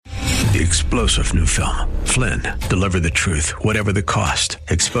The explosive new film, Flynn, deliver the truth, whatever the cost,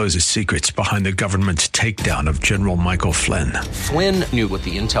 exposes secrets behind the government's takedown of General Michael Flynn. Flynn knew what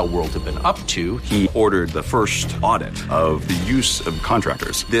the intel world had been up to. He ordered the first audit of the use of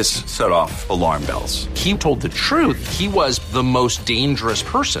contractors. This set off alarm bells. He told the truth. He was the most dangerous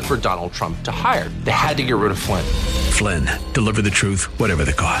person for Donald Trump to hire. They had to get rid of Flynn. Flynn, deliver the truth, whatever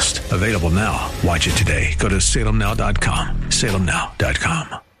the cost. Available now. Watch it today. Go to salemnow.com.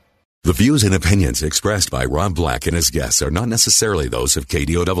 salemnow.com. The views and opinions expressed by Rob Black and his guests are not necessarily those of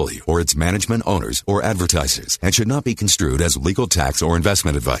KDOW or its management, owners, or advertisers and should not be construed as legal, tax, or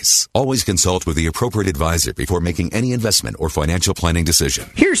investment advice. Always consult with the appropriate advisor before making any investment or financial planning decision.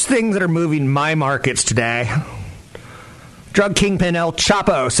 Here's things that are moving my markets today. Drug kingpin El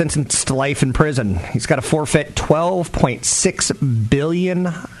Chapo sentenced to life in prison. He's got to forfeit $12.6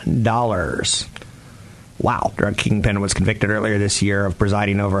 billion. Wow. Drug kingpin was convicted earlier this year of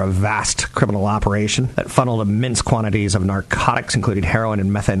presiding over a vast criminal operation that funneled immense quantities of narcotics, including heroin and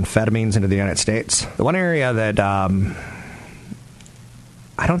methamphetamines, into the United States. The one area that I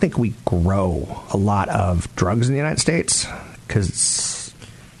don't think we grow a lot of drugs in the United States because it's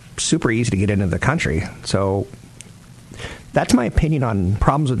super easy to get into the country. So that's my opinion on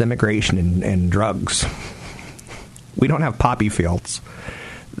problems with immigration and drugs. We don't have poppy fields.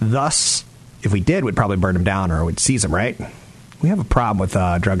 Thus, if we did, we'd probably burn them down or we'd seize them, right? We have a problem with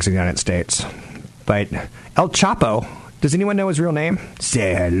drugs in the United States. But El Chapo, does anyone know his real name?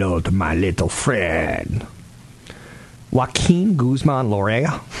 Say hello to my little friend. Joaquin Guzman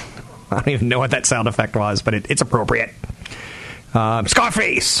Lorea. I don't even know what that sound effect was, but it's appropriate.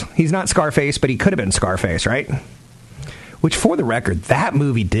 Scarface. He's not Scarface, but he could have been Scarface, right? Which, for the record, that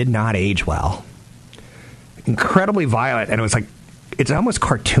movie did not age well. Incredibly violent, and it was like, it's almost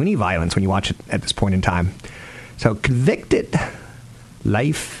cartoony violence when you watch it at this point in time. So, convicted,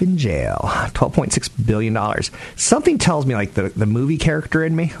 life in jail, $12.6 billion. Something tells me, like the movie character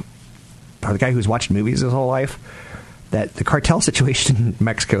in me, or the guy who's watched movies his whole life, that the cartel situation in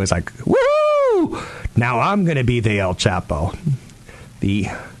Mexico is like, woo! Now I'm going to be the El Chapo, the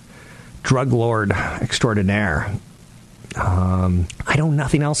drug lord extraordinaire. I know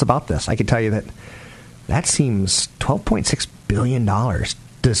nothing else about this. I can tell you that seems $12.6 billion.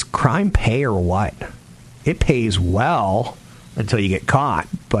 Does crime pay or what? It pays well until you get caught,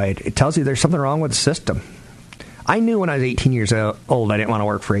 but it tells you there's something wrong with the system. I knew when I was 18 years old I didn't want to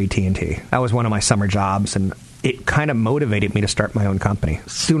work for AT&T. That was one of my summer jobs, and it kind of motivated me to start my own company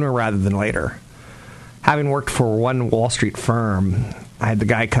sooner rather than later. Having worked for one Wall Street firm, I had the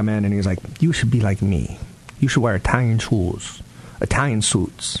guy come in and he was like, you should be like me. You should wear Italian shoes, Italian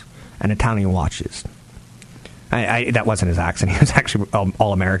suits, and Italian watches. That wasn't his accent. He was actually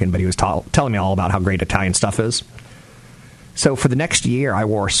all American, but he was telling me all about how great Italian stuff is. So for the next year, I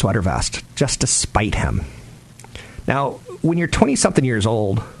wore a sweater vest just to spite him. Now, when you're 20-something years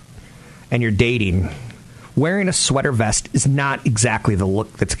old and you're dating, wearing a sweater vest is not exactly the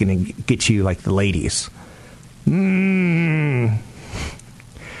look that's going to get you like the ladies.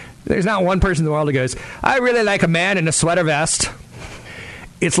 There's not one person in the world who goes, I really like a man in a sweater vest.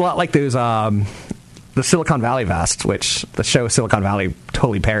 It's a lot like those the Silicon Valley vest, which the show Silicon Valley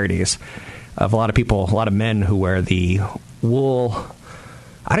totally parodies, of a lot of people, a lot of men who wear the wool,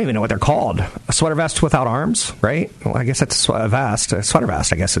 I don't even know what they're called, a sweater vest without arms, right? Well, I guess that's a vest. A sweater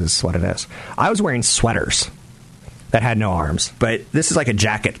vest, I guess, is what it is. I was wearing sweaters that had no arms, but this is like a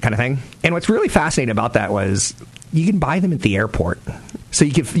jacket kind of thing. And what's really fascinating about that was you can buy them at the airport. So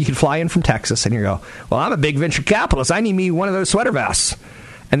you can fly in from Texas and you go, well, I'm a big venture capitalist. I need me one of those sweater vests.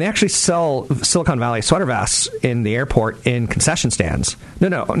 And they actually sell Silicon Valley sweater vests in the airport in concession stands.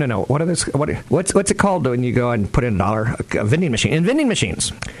 No. What are those? What's it called when you go and put in $1? A vending machine. In vending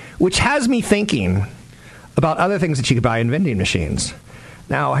machines. Which has me thinking about other things that you could buy in vending machines.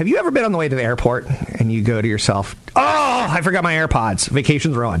 Now, have you ever been on the way to the airport and you go to yourself, oh, I forgot my AirPods.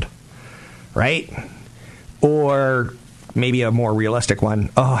 Vacation's ruined. Right? Or maybe a more realistic one.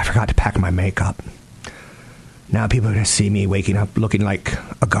 Oh, I forgot to pack my makeup. Now people are going to see me waking up looking like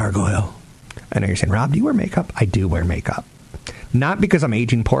a gargoyle. I know you're saying, Rob, do you wear makeup? I do wear makeup. Not because I'm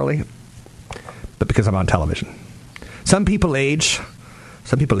aging poorly, but because I'm on television. Some people age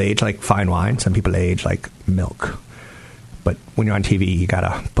like fine wine. Some people age like milk. But when you're on TV, you got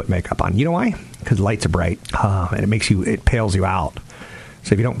to put makeup on. You know why? Because the lights are bright, and it pales you out.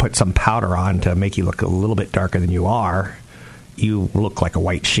 So if you don't put some powder on to make you look a little bit darker than you are, you look like a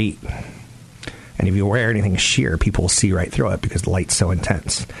white sheet. And if you wear anything sheer, people will see right through it because the light's so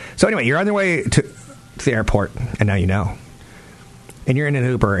intense. So anyway, you're on your way to the airport, and now you know. And you're in an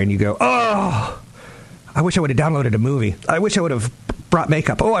Uber, and you go, oh, I wish I would have downloaded a movie. I wish I would have brought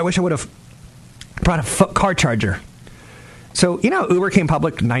makeup. Oh, I wish I would have brought a car charger. So, Uber came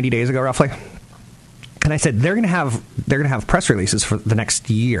public 90 days ago, roughly. And I said, they're going to have press releases for the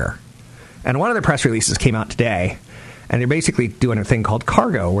next year. And one of their press releases came out today. And they're basically doing a thing called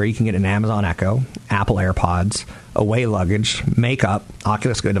cargo, where you can get an Amazon Echo, Apple AirPods, away luggage, makeup,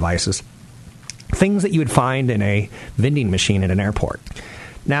 Oculus Go devices, things that you would find in a vending machine at an airport.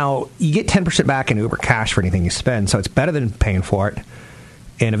 Now, you get 10% back in Uber Cash for anything you spend, so it's better than paying for it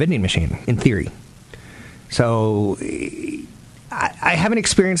in a vending machine, in theory. So, I haven't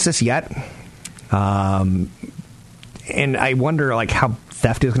experienced this yet. And I wonder, how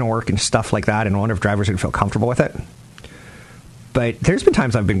theft is going to work and stuff like that, and I wonder if drivers are going to feel comfortable with it. But there's been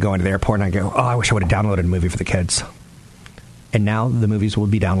times I've been going to the airport and I go, I wish I would have downloaded a movie for the kids. And now the movies will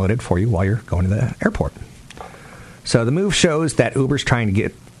be downloaded for you while you're going to the airport. So the move shows that Uber's trying to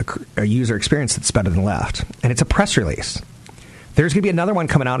get a user experience that's better than Lyft. And it's a press release. There's going to be another one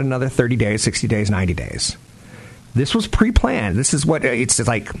coming out in another 30 days, 60 days, 90 days. This was pre-planned. This is what it's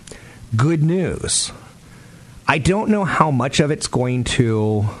like good news. I don't know how much of it's going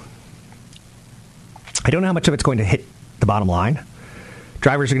to hit the bottom line.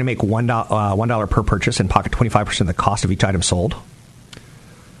 Drivers are going to make $1 per purchase and pocket 25% of the cost of each item sold.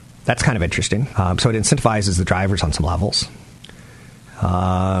 That's kind of interesting. So it incentivizes the drivers on some levels.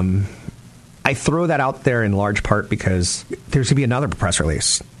 I throw that out there in large part because there's going to be another press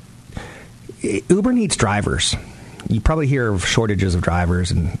release. Uber needs drivers. You probably hear of shortages of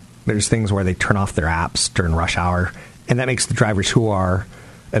drivers, and there's things where they turn off their apps during rush hour, and that makes the drivers who are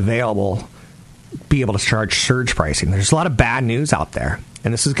available be able to charge surge pricing. There's a lot of bad news out there,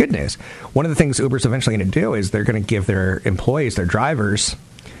 and this is good news. One of the things Uber's eventually going to do is they're going to give their employees, their drivers,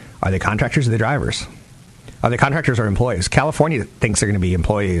 are they contractors or are they drivers? Are they contractors or employees? California thinks they're going to be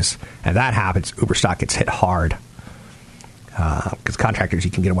employees, and if that happens, Uber stock gets hit hard. Because contractors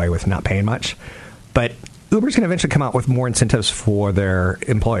you can get away with not paying much. But Uber's going to eventually come out with more incentives for their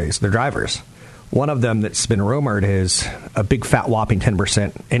employees, their drivers. One of them that's been rumored is a big fat whopping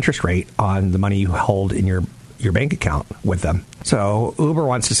 10% interest rate on the money you hold in your bank account with them. So Uber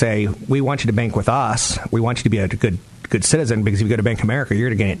wants to say, we want you to bank with us. We want you to be a good citizen, because if you go to Bank of America, you're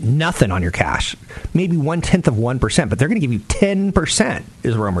going to get nothing on your cash. Maybe 0.1%, but they're going to give you 10%,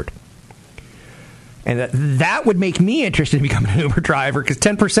 is rumored. And that would make me interested in becoming an Uber driver, because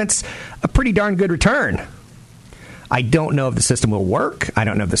 10%'s a pretty darn good return. I don't know if the system will work. I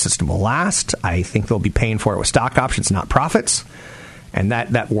don't know if the system will last. I think they'll be paying for it with stock options, not profits. And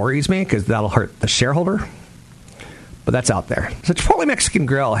that worries me, because that'll hurt the shareholder. But that's out there. So Chipotle Mexican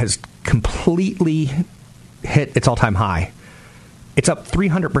Grill has completely hit its all-time high. It's up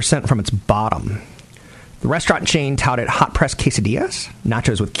 300% from its bottom. The restaurant chain touted hot-pressed quesadillas,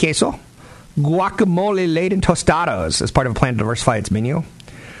 nachos with queso, guacamole-laden tostados as part of a plan to diversify its menu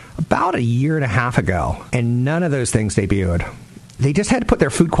about a year and a half ago, and none of those things debuted. They just had to put their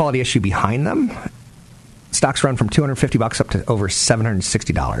food quality issue behind them. Stocks run from $250 up to over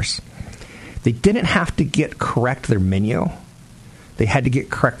 $760. They didn't have to correct their menu. They had to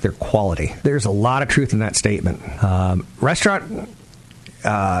correct their quality. There's a lot of truth in that statement. Restaurant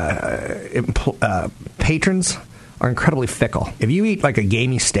patrons are incredibly fickle. If you eat like a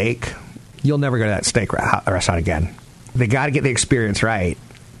gamey steak, you'll never go to that steak restaurant again. They got to get the experience right.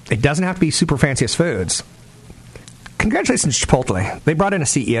 It doesn't have to be super fanciest foods. Congratulations, Chipotle. They brought in a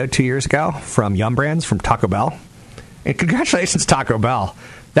CEO 2 years ago from Yum Brands, from Taco Bell. And congratulations, Taco Bell.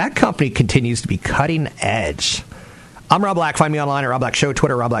 That company continues to be cutting edge. I'm Rob Black. Find me online at Rob Black Show,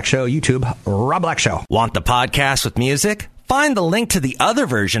 Twitter, Rob Black Show, YouTube, Rob Black Show. Want the podcast with music? Find the link to the other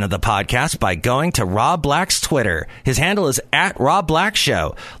version of the podcast by going to Rob Black's Twitter. His handle is at Rob Black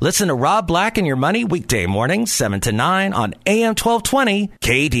Show. Listen to Rob Black and Your Money weekday mornings, 7 to 9 on AM 1220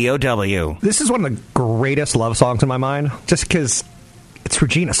 KDOW. This is one of the greatest love songs in my mind, just because it's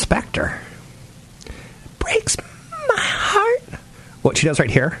Regina Spektor. It breaks my heart. What she does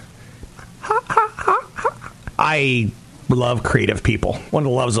right here. I love creative people. One of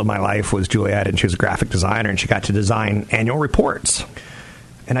the loves of my life was Juliet, and she was a graphic designer, and she got to design annual reports.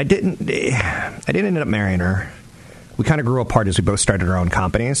 And I didn't end up marrying her. We kind of grew apart as we both started our own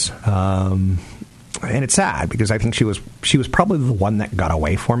companies. And it's sad, because I think she was probably the one that got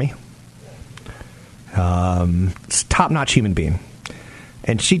away for me. It's a top-notch human being.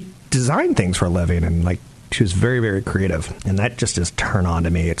 And she designed things for a living, and she was very, very creative. And that just is turn on to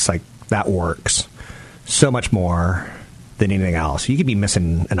me. It's like, that works so much more than anything else. You could be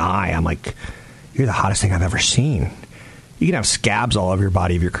missing an eye. I'm like, you're the hottest thing I've ever seen. You can have scabs all over your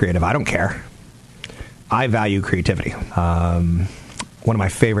body if you're creative. I don't care. I value creativity. One of my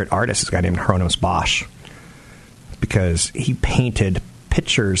favorite artists is a guy named Hieronymus Bosch, because he painted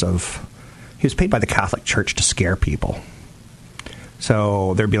pictures of... He was paid by the Catholic Church to scare people.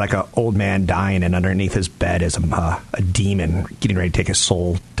 So there'd be like an old man dying, and underneath his bed is a demon getting ready to take his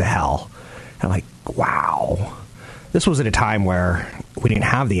soul to hell. And I'm like, wow. This was at a time where we didn't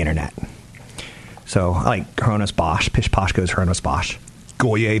have the internet. So I like Hieronymus Bosch. Pish Posh goes Hieronymus Bosch.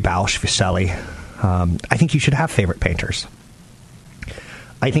 Goya, Bausch, Fuseli. I think you should have favorite painters.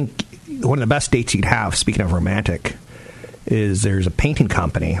 I think one of the best dates you could have, speaking of romantic, is there's a painting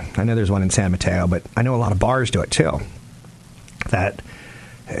company. I know there's one in San Mateo, but I know a lot of bars do it too. That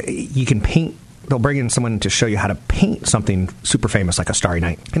you can paint, they'll bring in someone to show you how to paint something super famous like a Starry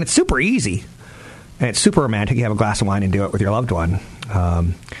Night. And it's super easy. And it's super romantic. You have a glass of wine and do it with your loved one.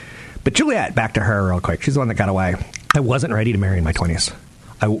 But Juliet, back to her real quick. She's the one that got away. I wasn't ready to marry in my 20s.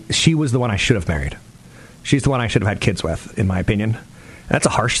 She was the one I should have married. She's the one I should have had kids with, in my opinion. And that's a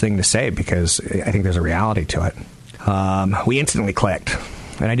harsh thing to say because I think there's a reality to it. We instantly clicked.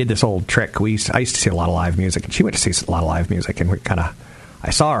 And I did this old trick. I used to see a lot of live music, and she went to see a lot of live music. And I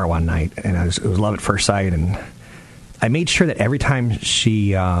saw her one night, and it was love at first sight. And I made sure that every time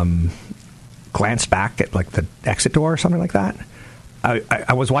she glanced back at like the exit door or something like that,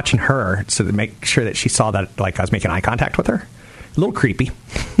 I was watching her so to make sure that she saw that like I was making eye contact with her. A little creepy.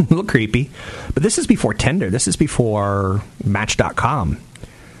 But this is before Tinder. This is before Match.com.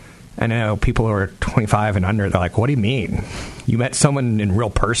 I know people who are 25 and under, they're like, what do you mean? You met someone in real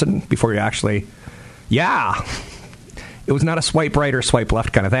person before you actually... Yeah. It was not a swipe right or swipe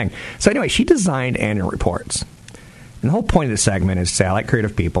left kind of thing. So anyway, she designed annual reports. And the whole point of this segment is to say I like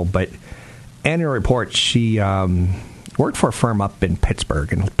creative people, but annual reports, she worked for a firm up in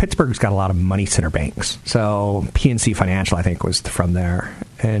Pittsburgh, and Pittsburgh's got a lot of money center banks. So PNC Financial, I think, was from there.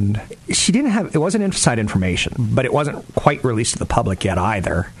 And she didn't have, it wasn't inside information, but it wasn't quite released to the public yet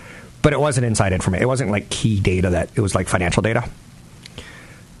either. But it wasn't inside information. It wasn't like key data that, it was like financial data.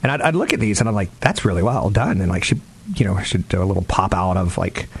 And I'd look at these and I'm like, that's really well done. And like she should do a little pop out of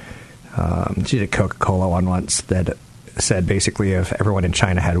like, she did a Coca-Cola one once that said basically if everyone in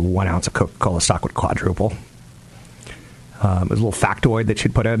China had 1 ounce of Coca-Cola, stock would quadruple. It was a little factoid that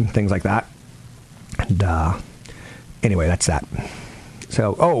she'd put in, things like that. And anyway, that's that.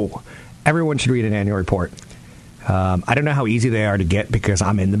 So, everyone should read an annual report. I don't know how easy they are to get because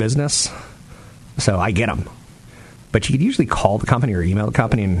I'm in the business, so I get them. But you could usually call the company or email the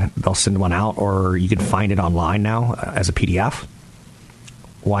company and they'll send one out, or you can find it online now as a PDF.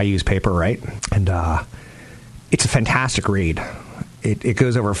 Why use paper, right? And it's a fantastic read. It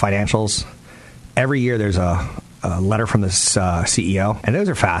goes over financials. Every year there's a letter from this CEO, and those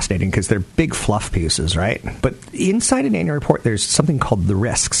are fascinating because they're big fluff pieces, right? But inside an annual report, there's something called the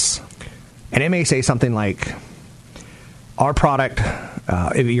risks. And it may say something like, our product,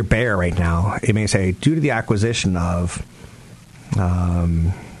 if you're Bayer right now, it may say, due to the acquisition of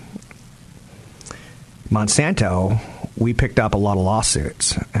Monsanto, we picked up a lot of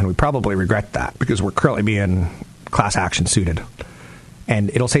lawsuits, and we probably regret that because we're currently being class action suited. And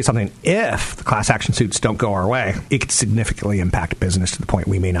it'll say something, if the class action suits don't go our way, it could significantly impact business to the point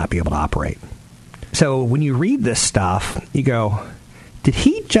we may not be able to operate. So when you read this stuff, you go, did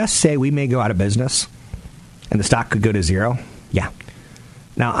he just say we may go out of business and the stock could go to zero? Yeah.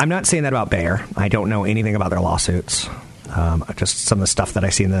 Now, I'm not saying that about Bayer. I don't know anything about their lawsuits. Just some of the stuff that I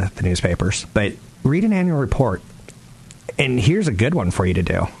see in the newspapers. But read an annual report. And here's a good one for you to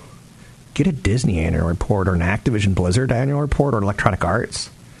do. Get a Disney annual report or an Activision Blizzard annual report or Electronic Arts.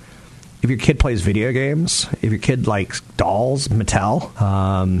 If your kid plays video games, if your kid likes dolls, Mattel.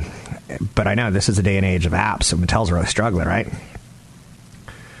 But I know this is a day and age of apps, so Mattel's really struggling, right?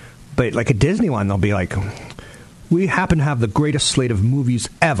 But like a Disney one, they'll be like, we happen to have the greatest slate of movies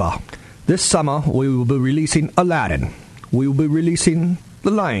ever. This summer, we will be releasing Aladdin. We will be releasing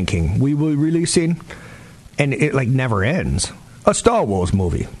The Lion King. We will be releasing... And it like never ends. A Star Wars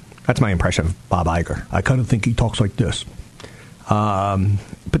movie. That's my impression of Bob Iger. I kind of think he talks like this. But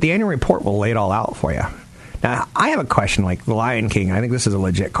the annual report will lay it all out for you. Now, I have a question like The Lion King. I think this is a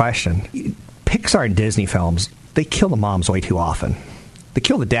legit question. Pixar and Disney films, they kill the moms way too often. They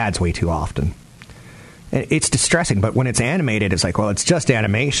kill the dads way too often. And it's distressing, but when it's animated, it's like, well, it's just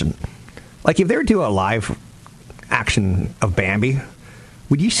animation. Like, if they were to do a live action of Bambi,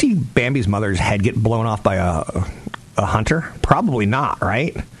 would you see Bambi's mother's head get blown off by a hunter? Probably not,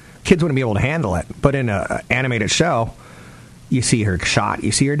 right? Kids wouldn't be able to handle it. But in an animated show, you see her shot,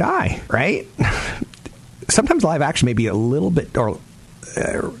 you see her die, right? Sometimes live action may be a little bit, or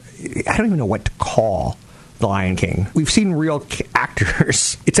I don't even know what to call The Lion King. We've seen real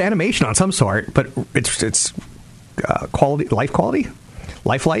actors. It's animation on some sort, but it's quality,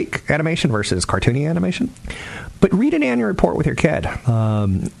 lifelike animation versus cartoony animation. But read an annual report with your kid.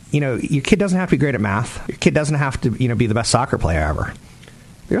 Your kid doesn't have to be great at math. Your kid doesn't have to, be the best soccer player ever.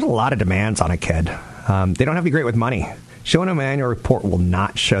 There's a lot of demands on a kid. They don't have to be great with money. Showing them an annual report will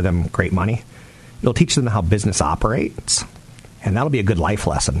not show them great money. It'll teach them how business operates, and that'll be a good life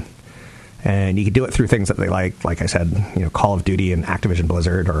lesson. And you can do it through things that they like I said, Call of Duty and Activision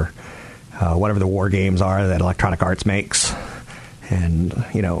Blizzard, or whatever the war games are that Electronic Arts makes. And,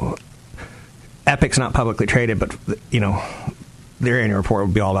 Epic's not publicly traded, but, their annual report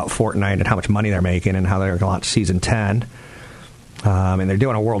would be all about Fortnite and how much money they're making and how they're going to launch Season 10. And they're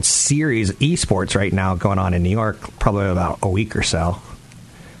doing a World Series esports right now going on in New York, probably about a week or so.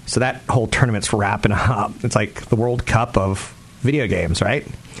 So that whole tournament's wrapping up. It's like the World Cup of video games, right?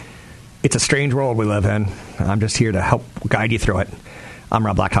 It's a strange world we live in. I'm just here to help guide you through it. I'm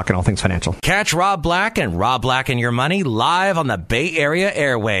Rob Black, talking all things financial. Catch Rob Black and Rob Black and Your Money live on the Bay Area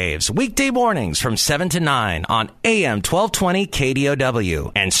airwaves, weekday mornings from 7 to 9 on AM 1220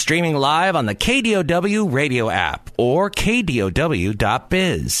 KDOW, and streaming live on the KDOW radio app or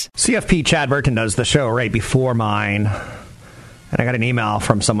KDOW.biz. CFP Chad Burton does the show right before mine. And I got an email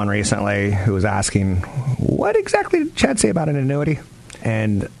from someone recently who was asking, what exactly did Chad say about an annuity?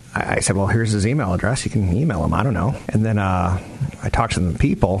 And I said, well, here's his email address. You can email him. I don't know. And then I talked to the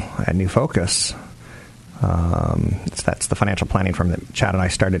people at New Focus. That's the financial planning firm that Chad and I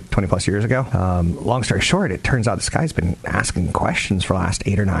started 20-plus years ago. Long story short, it turns out this guy's been asking questions for the last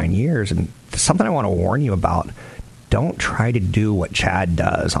 8 or 9 years. And something I want to warn you about, don't try to do what Chad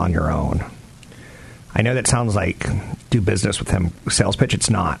does on your own. I know that sounds like do business with him sales pitch. It's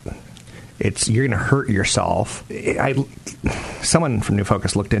not. You're going to hurt yourself. Someone from New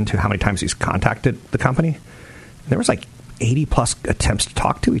Focus looked into how many times he's contacted the company. There was like 80-plus attempts to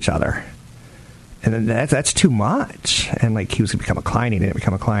talk to each other. And then that's too much. And like he was going to become a client. He didn't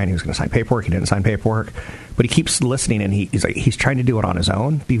become a client. He was going to sign paperwork. He didn't sign paperwork. But he keeps listening, and he's trying to do it on his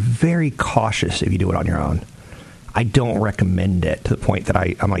own. Be very cautious if you do it on your own. I don't recommend it to the point that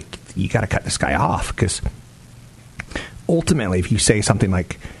I'm like, you got to cut this guy off. Because ultimately, if you say something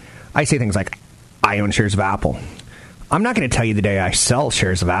like, I say things like, I own shares of Apple. I'm not going to tell you the day I sell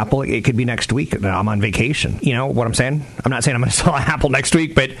shares of Apple. It could be next week. I'm on vacation. You know what I'm saying? I'm not saying I'm going to sell Apple next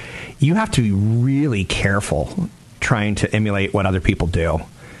week, but you have to be really careful trying to emulate what other people do.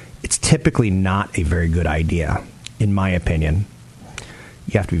 It's typically not a very good idea, in my opinion.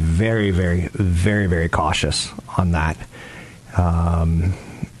 You have to be very, very, very, very cautious on that.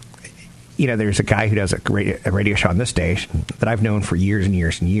 There's a guy who does a radio show on this station that I've known for years and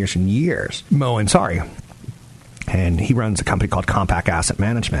years and years and years, Mo Ansari. And he runs a company called Compact Asset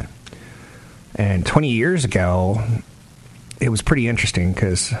Management. And 20 years ago, it was pretty interesting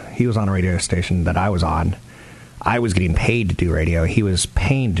because he was on a radio station that I was on. I was getting paid to do radio. He was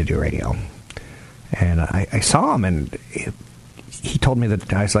paying to do radio. And I saw him, and he told me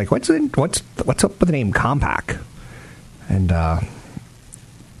that, I was like, what's up with the name Compact? And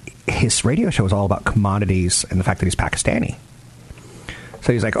his radio show was all about commodities and the fact that he's Pakistani.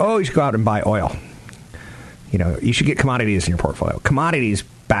 So he's like, oh, you should go out and buy oil. You should get commodities in your portfolio. Commodities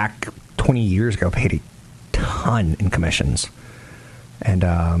back 20 years ago paid a ton in commissions. And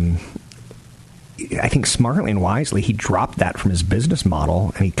I think smartly and wisely, he dropped that from his business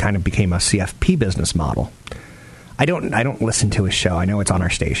model, and he kind of became a CFP business model. I don't listen to his show. I know it's on our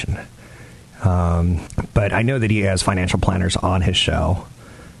station. But I know that he has financial planners on his show.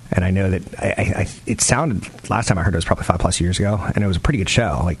 And I know that it sounded, last time I heard it was probably 5+ years ago, and it was a pretty good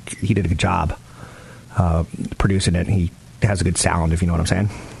show. Like, he did a good job producing it. He has a good sound, if you know what I'm saying.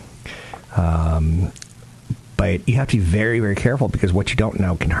 But you have to be very, very careful because what you don't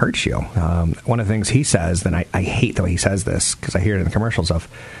know can hurt you. One of the things he says, and I hate the way he says this because I hear it in the commercials of,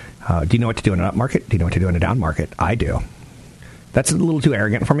 do you know what to do in an up market? Do you know what to do in a down market? I do. That's a little too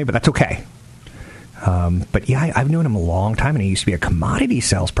arrogant for me, but that's okay. But yeah, I've known him a long time, and he used to be a commodity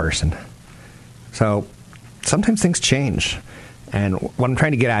salesperson. So sometimes things change. And what I'm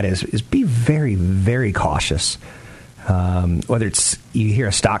trying to get at is be very, very cautious. Whether it's you hear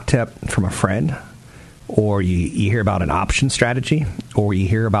a stock tip from a friend, or you hear about an option strategy, or you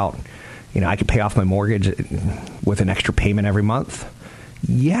hear about, I could pay off my mortgage with an extra payment every month.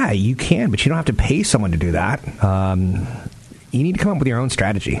 Yeah, you can, but you don't have to pay someone to do that. You need to come up with your own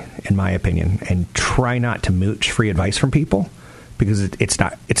strategy, in my opinion, and try not to mooch free advice from people because it's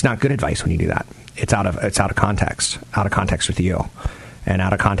not good advice when you do that. It's out of context with you, and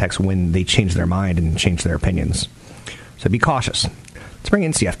out of context when they change their mind and change their opinions. So be cautious. Let's bring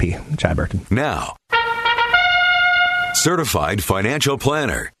in CFP, Chad Burton. Now, certified financial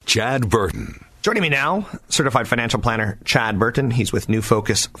planner, Chad Burton. Joining me now, certified financial planner Chad Burton. He's with New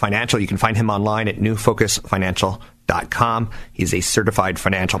Focus Financial. You can find him online at newfocusfinancial.com. He's a certified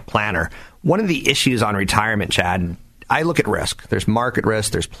financial planner. One of the issues on retirement, Chad, I look at risk. There's market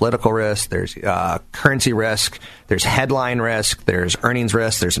risk, there's political risk, there's currency risk, there's headline risk, there's earnings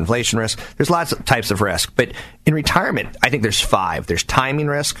risk, there's inflation risk. There's lots of types of risk. But in retirement, I think there's 5. There's timing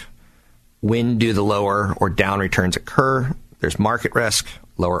risk. When do the lower or down returns occur? There's market risk,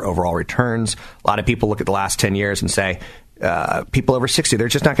 lower overall returns. A lot of people look at the last 10 years and say, people over 60, they're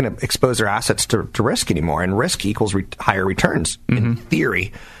just not going to expose their assets to risk anymore. And risk equals higher returns, in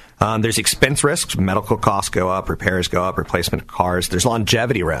theory. There's expense risks. Medical costs go up, repairs go up, replacement cars. There's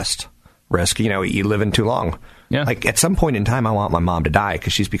longevity risk. You live in too long. Yeah. Like at some point in time, I want my mom to die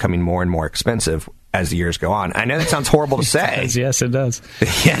because she's becoming more and more expensive as the years go on. I know that sounds horrible to say. Yes, it does.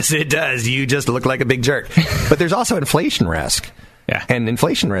 Yes, it does. You just look like a big jerk. But there's also inflation risk. Yeah. And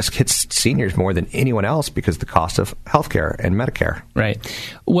inflation risk hits seniors more than anyone else because of the cost of healthcare and Medicare. Right.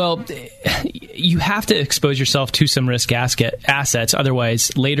 Well, you have to expose yourself to some risk assets.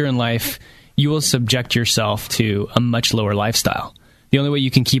 Otherwise, later in life, you will subject yourself to a much lower lifestyle. The only way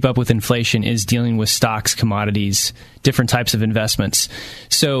you can keep up with inflation is dealing with stocks, commodities, different types of investments.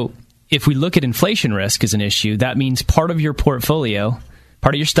 So if we look at inflation risk as an issue, that means part of your portfolio,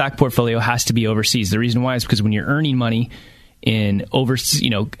 part of your stock portfolio has to be overseas. The reason why is because when you're earning money in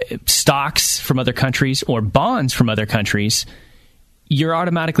stocks from other countries or bonds from other countries, you're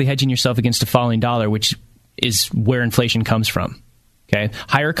automatically hedging yourself against a falling dollar, which is where inflation comes from. Okay,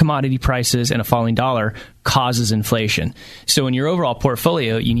 higher commodity prices and a falling dollar causes inflation. So in your overall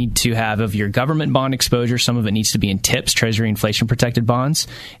portfolio, you need to have of your government bond exposure, some of it needs to be in TIPS, Treasury Inflation Protected Bonds,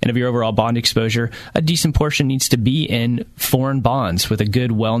 and of your overall bond exposure, a decent portion needs to be in foreign bonds with a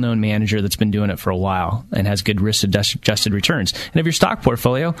good, well-known manager that's been doing it for a while and has good risk-adjusted returns. And of your stock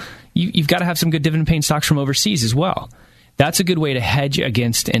portfolio, you've got to have some good dividend-paying stocks from overseas as well. That's a good way to hedge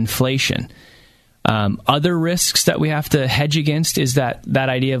against inflation. Other risks that we have to hedge against is that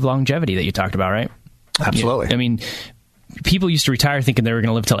idea of longevity that you talked about, right? Absolutely. I mean, people used to retire thinking they were going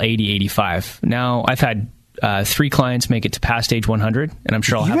to live till 80, 85. Now, I've had 3 clients make it to past age 100, and I'm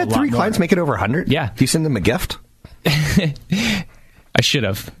sure I'll have a lot more. You had 3 clients make it over 100? Yeah. Do you send them a gift? I should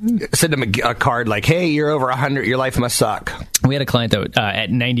have. Send them a card like, hey, you're over 100, your life must suck. We had a client that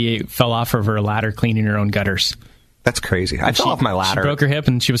at 98 fell off of her ladder cleaning her own gutters. That's crazy. I fell off my ladder. She broke her hip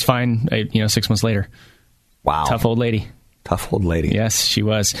and she was fine, 6 months later. Wow. Tough old lady. Tough old lady. Yes, she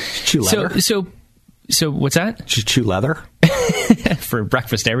was. Chew leather? So what's that? She chew leather? For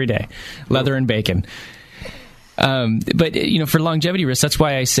breakfast every day. Leather and bacon. But for longevity risk, that's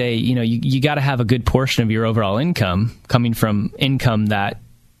why I say, you got to have a good portion of your overall income coming from income that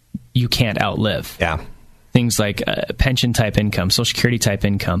you can't outlive. Yeah. Things like pension-type income, Social Security-type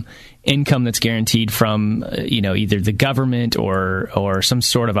income that's guaranteed from either the government or some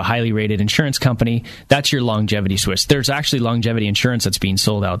sort of a highly rated insurance company. That's your longevity switch. There's actually longevity insurance that's being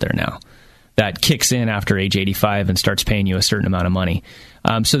sold out there now that kicks in after age 85 and starts paying you a certain amount of money.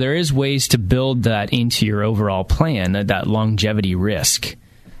 So there is ways to build that into your overall plan, that longevity risk.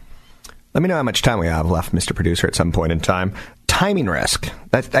 Let me know how much time we have left, Mr. Producer, at some point in time. Timing risk.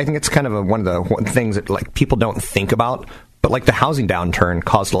 I think it's kind of one of the things that people don't think about. But the housing downturn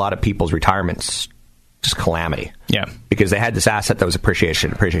caused a lot of people's retirements just calamity. Yeah. Because they had this asset that was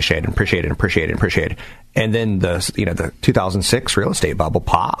appreciated. And then the 2006 real estate bubble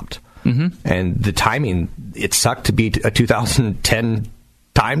popped. Mm-hmm. And the timing, it sucked to be a 2010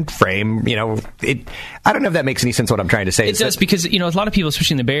 time frame. I don't know if that makes any sense what I'm trying to say. It does, because a lot of people,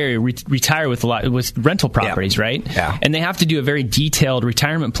 especially in the Bay Area, retire with rental properties, yeah. right? Yeah. And they have to do a very detailed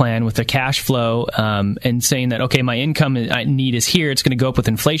retirement plan with their cash flow, and saying that, okay, my income need is here. It's going to go up with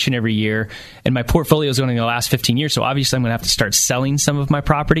inflation every year, and my portfolio is going to last 15 years. So obviously, I'm going to have to start selling some of my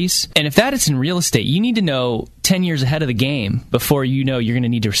properties. And if that is in real estate, you need to know 10 years ahead of the game before you're going to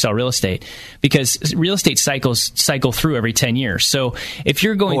need to sell real estate, because real estate cycle through every 10 years. So if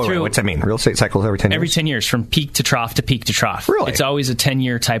you're going through... What's that mean? Real estate cycles every 10 years? Every 10 years, from peak to trough to peak to trough. Really? It's always a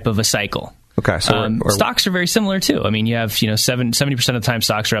 10-year type of a cycle. Okay. So stocks are very similar, too. I mean, you have 70% of the time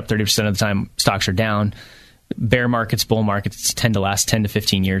stocks are up, 30% of the time stocks are down. Bear markets, bull markets tend to last 10 to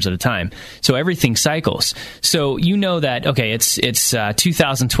 15 years at a time. So everything cycles. So that, okay, it's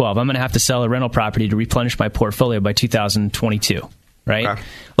 2012. I'm going to have to sell a rental property to replenish my portfolio by 2022, right? Okay.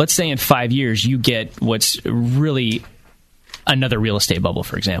 Let's say in 5 years you get what's really another real estate bubble,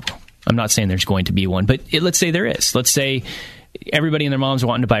 for example. I'm not saying there's going to be one, but let's say there is. Let's say everybody and their mom's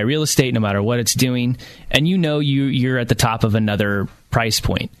wanting to buy real estate no matter what it's doing, and you're at the top of another price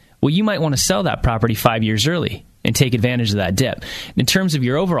point. Well, you might want to sell that property 5 years early and take advantage of that dip. In terms of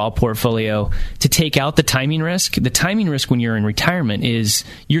your overall portfolio, to take out the timing risk when you're in retirement is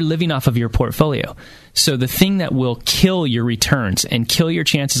you're living off of your portfolio. So the thing that will kill your returns and kill your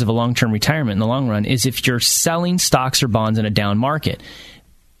chances of a long-term retirement in the long run is if you're selling stocks or bonds in a down market.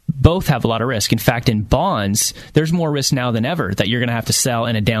 Both have a lot of risk. In fact, in bonds, there's more risk now than ever that you're going to have to sell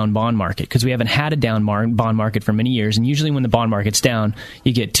in a down bond market because we haven't had a down bond market for many years. And usually when the bond market's down,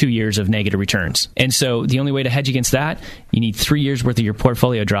 you get 2 years of negative returns. And so the only way to hedge against that, you need 3 years worth of your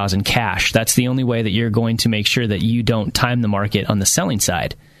portfolio draws in cash. That's the only way that you're going to make sure that you don't time the market on the selling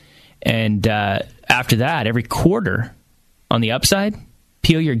side. And after that, every quarter on the upside,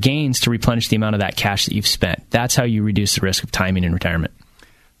 peel your gains to replenish the amount of that cash that you've spent. That's how you reduce the risk of timing in retirement.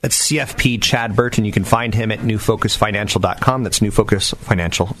 That's CFP Chad Burton. You can find him at newfocusfinancial.com. That's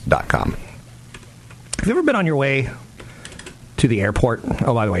newfocusfinancial.com. Have you ever been on your way to the airport?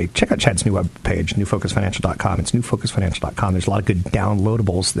 Oh, by the way, check out Chad's new webpage, newfocusfinancial.com. It's newfocusfinancial.com. There's a lot of good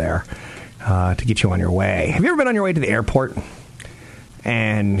downloadables there to get you on your way. Have you ever been on your way to the airport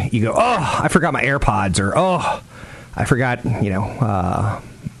and you go, oh, I forgot my AirPods, or oh, I forgot,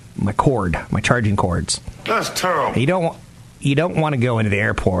 my cord, my charging cords. That's terrible. You don't want to go into the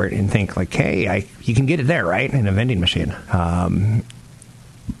airport and think like, hey, you can get it there, right, in a vending machine.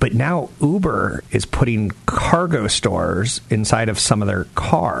 But now Uber is putting cargo stores inside of some of their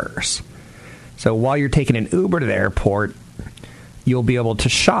cars. So while you're taking an Uber to the airport, you'll be able to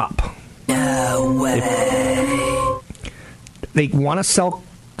shop. No way. They want to sell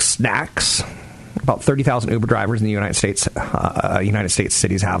snacks. About 30,000 Uber drivers in the United States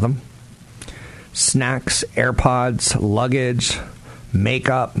cities have them. Snacks, AirPods, luggage,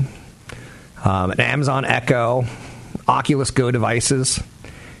 makeup, an Amazon Echo, Oculus Go devices.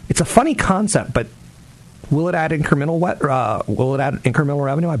 It's a funny concept, but will it add incremental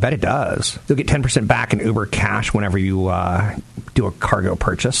revenue? I bet it does. You'll get 10% back in Uber cash whenever you do a cargo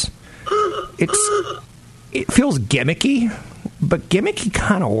purchase. It feels gimmicky, but gimmicky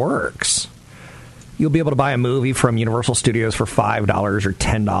kind of works. You'll be able to buy a movie from Universal Studios for $5 or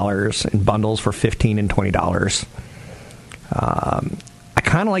 $10 in bundles for $15 and $20. I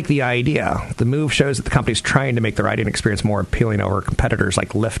kind of like the idea. The move shows that the company's trying to make the riding experience more appealing over competitors like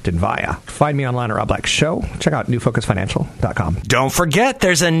Lyft and Via. Find me online at Rob Black Show. Check out newfocusfinancial.com. Don't forget,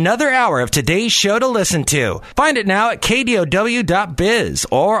 there's another hour of today's show to listen to. Find it now at KDOW.biz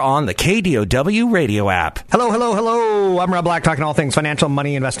or on the KDOW radio app. Hello. I'm Rob Black, talking all things financial,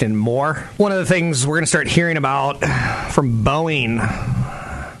 money, investing, and more. One of the things we're going to start hearing about from Boeing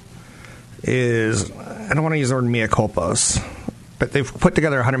is, I don't want to use the word mea culpas, but they've put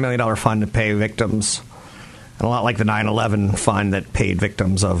together a $100 million fund to pay victims. And a lot like the 9/11 fund that paid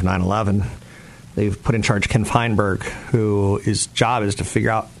victims of 9/11, they've put in charge Ken Feinberg, whose job is to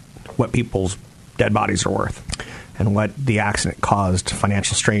figure out what people's dead bodies are worth and what the accident caused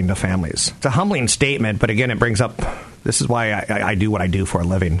financial strain to families. It's a humbling statement, but again, it brings up, this is why I do what I do for a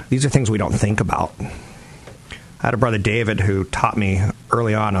living. These are things we don't think about. I had a brother, David, who taught me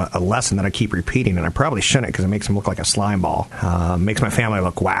early on a lesson that I keep repeating, and I probably shouldn't because it makes him look like a slime ball. Makes my family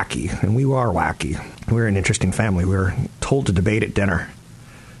look wacky, and we are wacky. We're an interesting family. We were told to debate at dinner,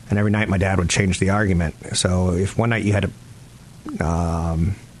 and every night my dad would change the argument. So if one night you had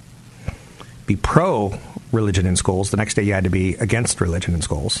to be pro-religion in schools, the next day you had to be against religion in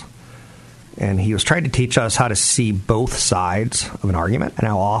schools. And he was trying to teach us how to see both sides of an argument and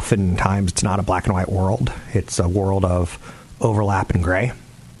how oftentimes it's not a black and white world. It's a world of overlap and gray.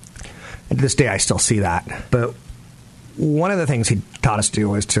 And to this day, I still see that. But one of the things he taught us to do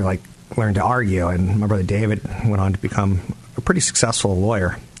was to learn to argue. And my brother David went on to become a pretty successful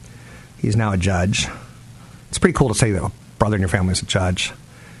lawyer. He's now a judge. It's pretty cool to say that a brother in your family is a judge.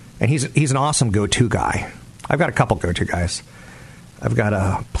 And he's an awesome go-to guy. I've got a couple go-to guys. I've got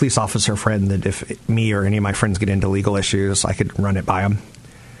a police officer friend that if me or any of my friends get into legal issues, I could run it by him.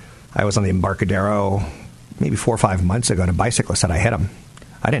 I was on the Embarcadero maybe 4 or 5 months ago, and a bicyclist said I hit him.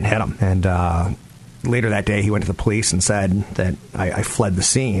 I didn't hit him. And later that day, he went to the police and said that I fled the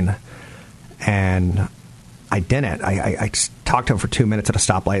scene. And I didn't. I just talked to him for 2 minutes at a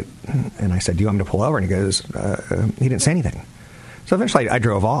stoplight, and I said, do you want me to pull over? And he goes, he didn't say anything. So eventually I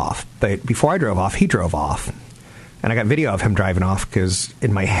drove off. But before I drove off, he drove off. And I got video of him driving off because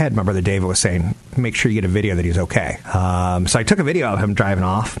in my head, my brother David was saying, make sure you get a video that he's okay. So I took a video of him driving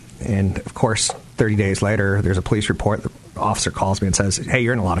off. And, of course, 30 days later, there's a police report. The officer calls me and says, hey,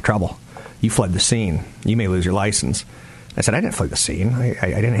 you're in a lot of trouble. You fled the scene. You may lose your license. I said, I didn't flee the scene. I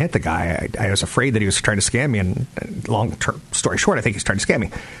didn't hit the guy. I was afraid that he was trying to scam me. And long story short, I think he's trying to scam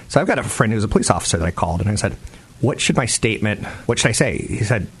me. So I've got a friend who's a police officer that I called. And I said, what should I say? He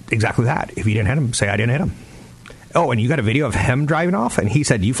said, exactly that. If you didn't hit him, say I didn't hit him. Oh, and you got a video of him driving off, and he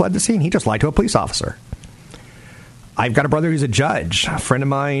said, you fled the scene? He just lied to a police officer. I've got a brother who's a judge, a friend of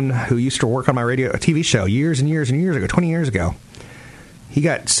mine who used to work on my radio, a TV show years and years and years ago, 20 years ago. He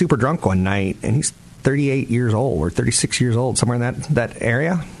got super drunk one night, and he's 38 years old or 36 years old, somewhere in that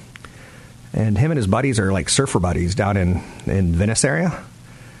area. And him and his buddies are like surfer buddies down in Venice area.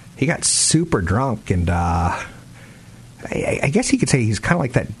 He got super drunk, and I guess you could say he's kind of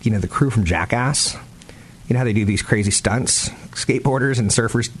like that, the crew from Jackass. You know how they do these crazy stunts? Skateboarders and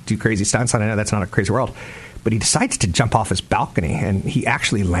surfers do crazy stunts. I know that's not a crazy world. But he decides to jump off his balcony, and he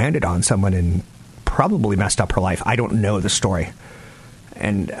actually landed on someone and probably messed up her life. I don't know the story.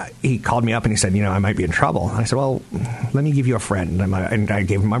 And he called me up and he said, I might be in trouble. And I said, well, let me give you a friend. And I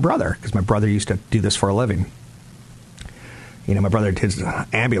gave him my brother, because my brother used to do this for a living. My brother did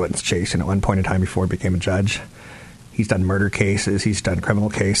ambulance chasing at one point in time before he became a judge. He's done murder cases. He's done criminal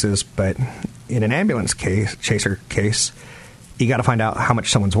cases. But in an ambulance chaser case, you got to find out how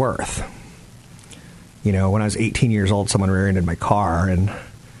much someone's worth. When I was 18 years old, someone rear-ended my car, and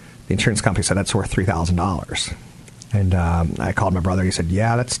the insurance company said that's worth $3,000. And I called my brother. He said,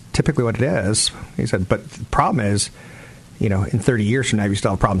 yeah, that's typically what it is. He said, but the problem is, in 30 years from now, if you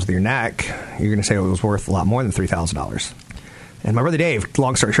still have problems with your neck, you're going to say it was worth a lot more than $3,000. And my brother Dave,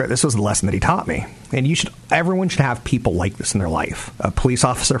 long story short, this was the lesson that he taught me. And everyone should have people like this in their life. A police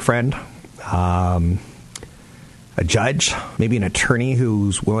officer friend, a judge, maybe an attorney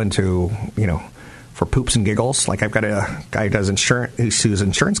who's willing to, for poops and giggles. Like I've got a guy who does insurance, who sues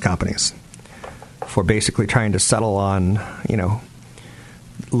insurance companies for basically trying to settle on,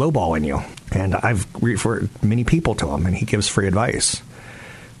 lowballing you. And I've referred many people to him, and he gives free advice.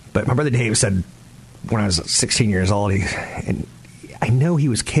 But my brother Dave said when I was 16 years old, and I know he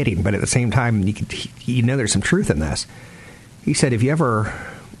was kidding, but at the same time, there's some truth in this. He said, if you ever,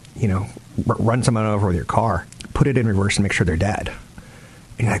 run someone over with your car, put it in reverse and make sure they're dead.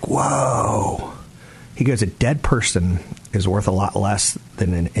 And you're like, whoa. He goes, a dead person is worth a lot less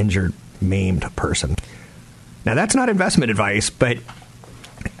than an injured, maimed person. Now, that's not investment advice, but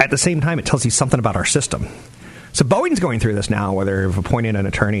at the same time, it tells you something about our system. So Boeing's going through this now, where they've appointed an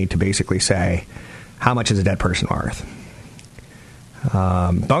attorney to basically say, how much is a dead person worth?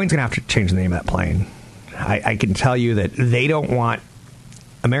 Boeing's going to have to change the name of that plane. I can tell you that they don't want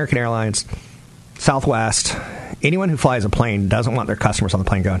American Airlines, Southwest, anyone who flies a plane doesn't want their customers on the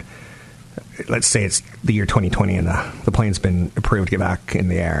plane going, let's say it's the year 2020 and the plane's been approved to get back in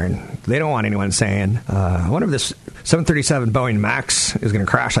the air. And they don't want anyone saying, I wonder if this 737 Boeing MAX is going to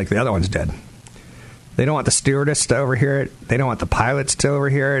crash like the other ones did. They don't want the stewardess to overhear it. They don't want the pilots to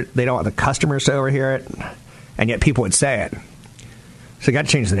overhear it. They don't want the customers to overhear it. And yet people would say it. So you got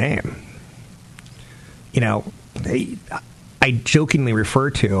to change the name. I jokingly refer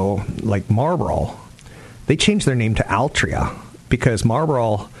to, like Marlboro. They changed their name to Altria because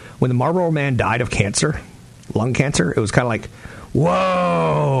Marlboro, when the Marlboro man died of cancer, lung cancer, it was kind of like,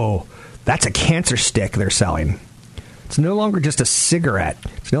 whoa, that's a cancer stick they're selling. It's no longer just a cigarette.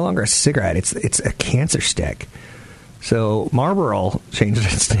 It's no longer a cigarette. It's a cancer stick. So Marlboro changed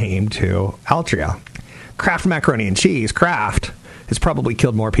its name to Altria. Kraft macaroni and cheese, Kraft, has probably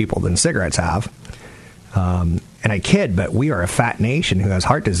killed more people than cigarettes have. And I kid, but we are a fat nation who has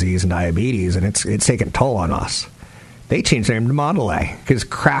heart disease and diabetes, and it's taken a toll on us. They changed their name to Mondelez because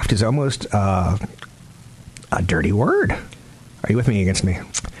Kraft is almost a dirty word. Are you with me against me?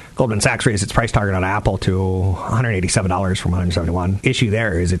 Goldman Sachs raised its price target on Apple to $187 from $171. Issue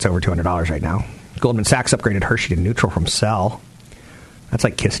there is it's over $200 right now. Goldman Sachs upgraded Hershey to neutral from Cell. That's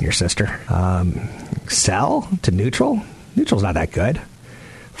like kissing your sister. Cell to neutral? Neutral's not that good.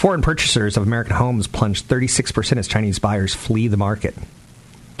 Foreign purchasers of American homes plunged 36% as Chinese buyers flee the market.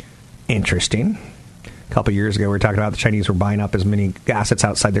 Interesting. A couple years ago, we were talking about the Chinese were buying up as many assets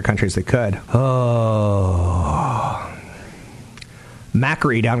outside their country as they could. Oh.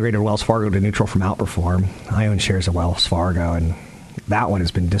 Macquarie downgraded Wells Fargo to neutral from outperform. I own shares of Wells Fargo, and that one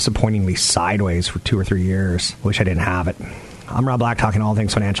has been disappointingly sideways for 2 or 3 years. Wish I didn't have it. I'm Rob Black, talking all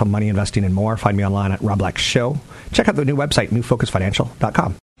things financial, money, investing, and more. Find me online at Rob Black Show. Check out the new website,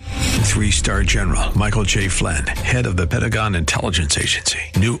 newfocusfinancial.com. 3-star General Michael J. Flynn, head of the Pentagon Intelligence Agency,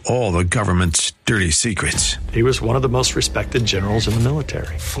 knew all the government's dirty secrets. He was one of the most respected generals in the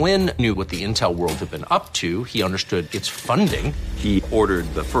military. Flynn knew what the intel world had been up to. He understood its funding. He ordered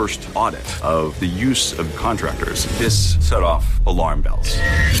the first audit of the use of contractors. This set off alarm bells.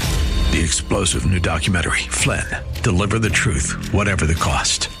 The explosive new documentary, Flynn, Deliver the Truth, Whatever the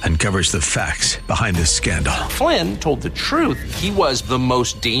Cost, uncovers the facts behind this scandal. Flynn told the truth. He was the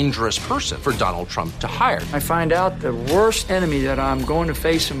most dangerous person for Donald Trump to hire. I find out the worst enemy that I'm going to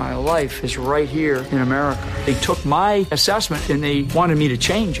face in my life is right here in America. They took my assessment and they wanted me to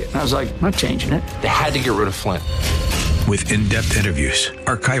change it. And I was like, I'm not changing it. They had to get rid of Flynn. With in-depth interviews,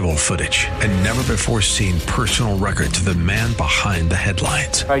 archival footage, and never-before-seen personal records of the man behind the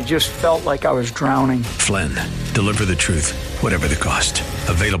headlines. I just felt like I was drowning. Flynn, Deliver the Truth, Whatever the Cost.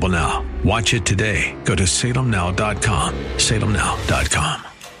 Available now. Watch it today. Go to salemnow.com. salemnow.com.